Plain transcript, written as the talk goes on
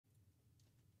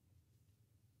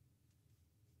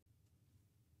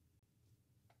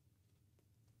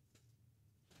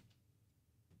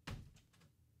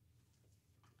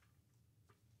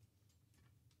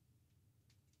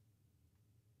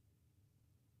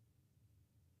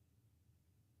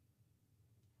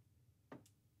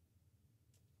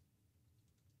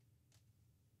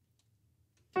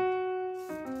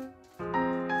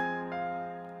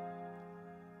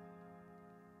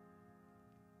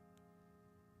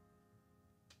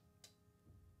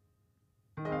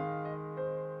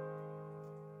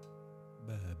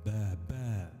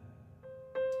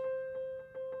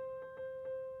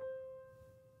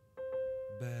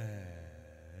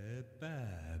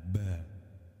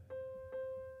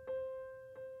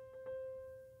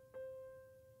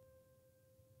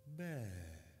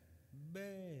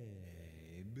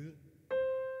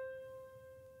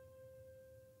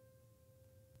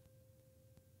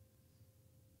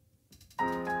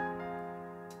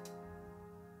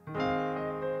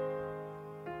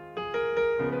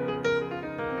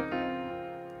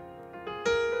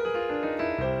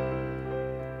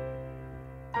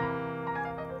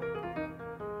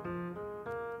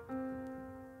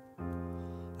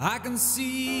I can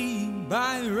see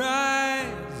by your eyes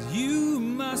you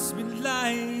must be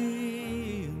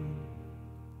lying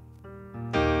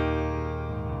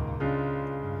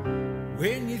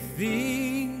when you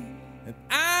think that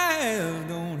I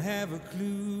don't have a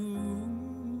clue.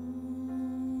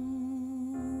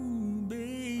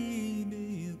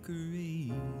 Baby, you're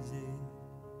crazy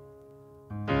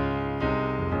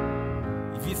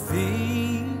if you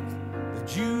think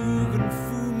that you can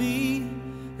fool me,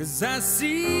 'cause I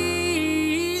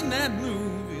seen that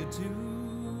movie too.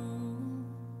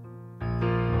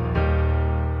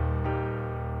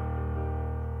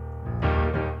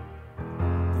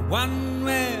 The one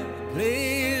where the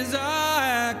players are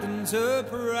acting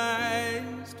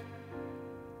surprised,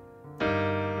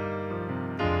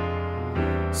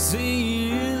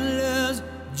 saying love's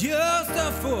just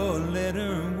a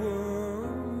four-letter word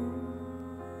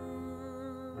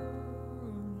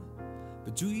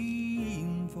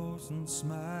between forcing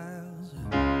smiles,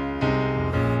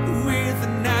 with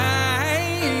the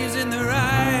knives in their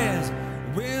eyes,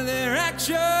 where their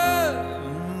actions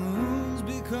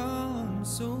become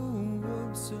so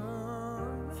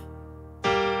absurd.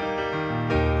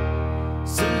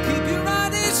 So keep your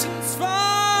auditions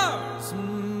for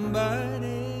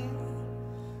somebody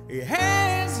who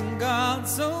hasn't got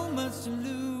so much to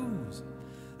lose,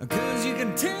 'cause you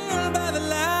can tell by the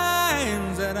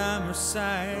lines that I'm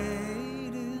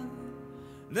reciting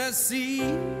that I've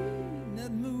seen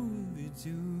that movie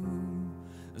too.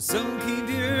 So keep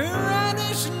your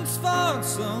auditions for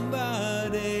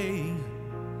somebody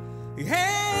who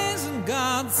hasn't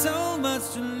got so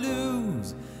much to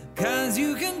lose, 'cause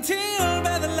you can tell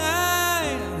by the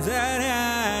lines that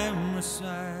I'm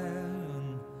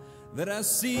reciting that I've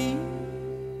seen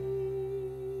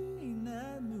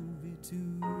that movie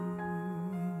too.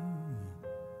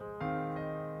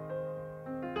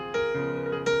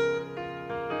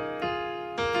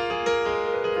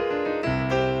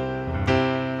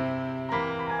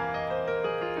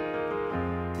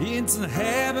 It's a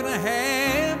habit I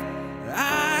have,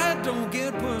 I don't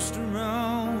get pushed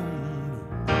around.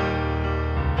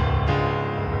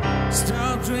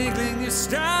 Stop twinkling your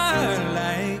star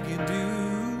like you do.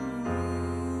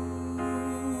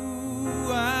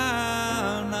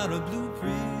 I'm not a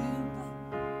blueprint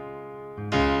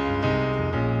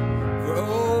for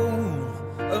all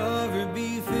of your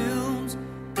B films,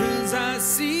 'cause I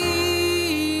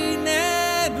see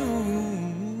that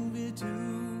movie too.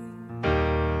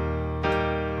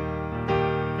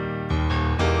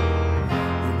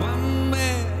 The one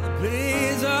where the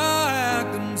plays are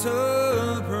acting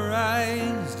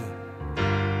surprised,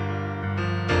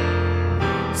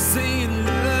 saying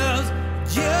love's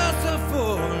just a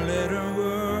four-letter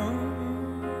word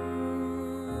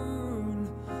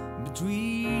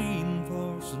between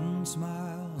forcing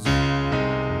smiles,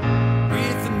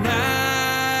 with the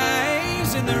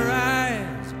knives in their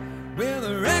eyes, where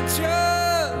their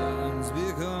actions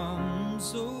become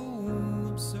so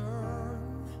absurd.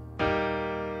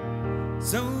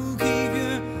 So keep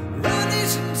your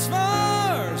auditions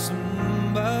for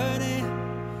somebody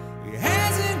who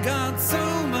hasn't got so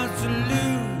much to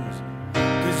lose,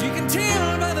 'cause you can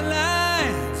tell by the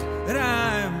lines that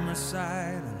I'm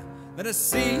reciting that I've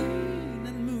seen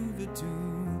that movie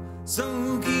too.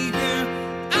 So keep your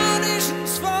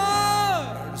auditions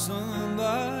for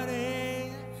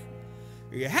somebody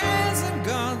who hasn't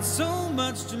got so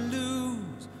much to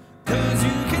lose, 'cause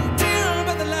you can tell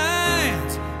by the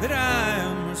lines that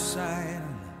I'm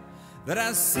reciting that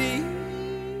I see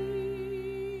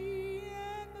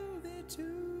that movie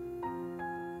too.